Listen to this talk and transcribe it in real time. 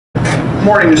Good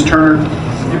morning, Ms. Turner.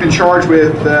 You've been charged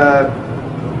with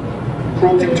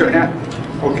cruelty to animals.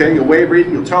 Okay, you'll waive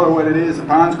reading, you'll tell her what it is. The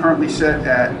bond's currently set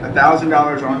at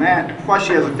 $1,000 on that, plus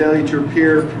she has a failure to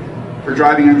appear for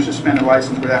driving under suspended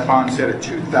license where that bond's set at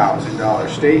 $2,000.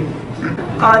 State.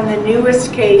 On the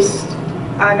newest case,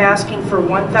 I'm asking for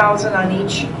 $1,000 on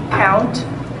each count.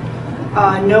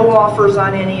 No offers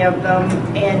on any of them,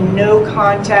 and no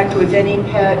contact with any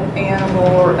pet animal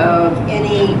or of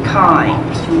any kind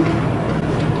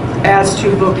as to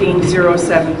booking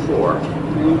 074.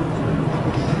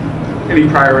 Any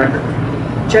prior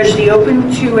record? Judge, the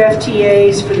open 2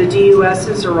 FTAs for the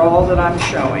DUSs are all that I'm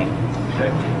showing.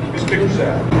 Okay. Ms. Beatrice.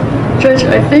 Judge,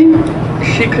 I think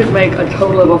she could make a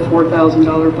total of a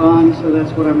 $4,000 bond, so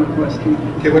that's what I'm requesting.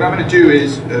 Okay, what I'm going to do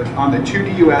is, on the 2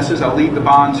 DUSs, I'll leave the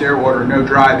bonds there, order no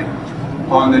driving.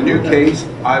 On the new case,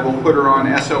 I will put her on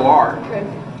SOR. Okay.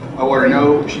 I'll order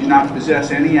no, she's not to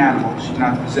possess any animals, she's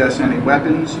not to possess any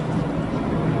weapons.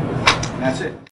 That's it.